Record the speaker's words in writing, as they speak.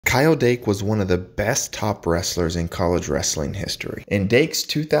Kyle Dake was one of the best top wrestlers in college wrestling history. In Dake's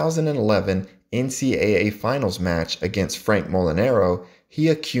 2011 NCAA Finals match against Frank Molinaro, he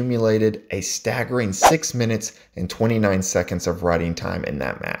accumulated a staggering 6 minutes and 29 seconds of riding time in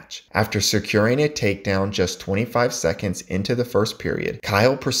that match. After securing a takedown just 25 seconds into the first period,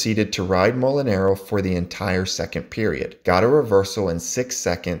 Kyle proceeded to ride Molinaro for the entire second period, got a reversal in 6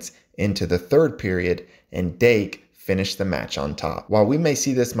 seconds into the third period, and Dake finished the match on top. While we may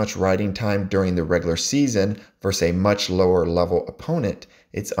see this much riding time during the regular season versus a much lower level opponent,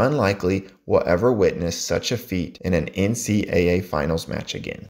 it's unlikely we'll ever witness such a feat in an NCAA Finals match again.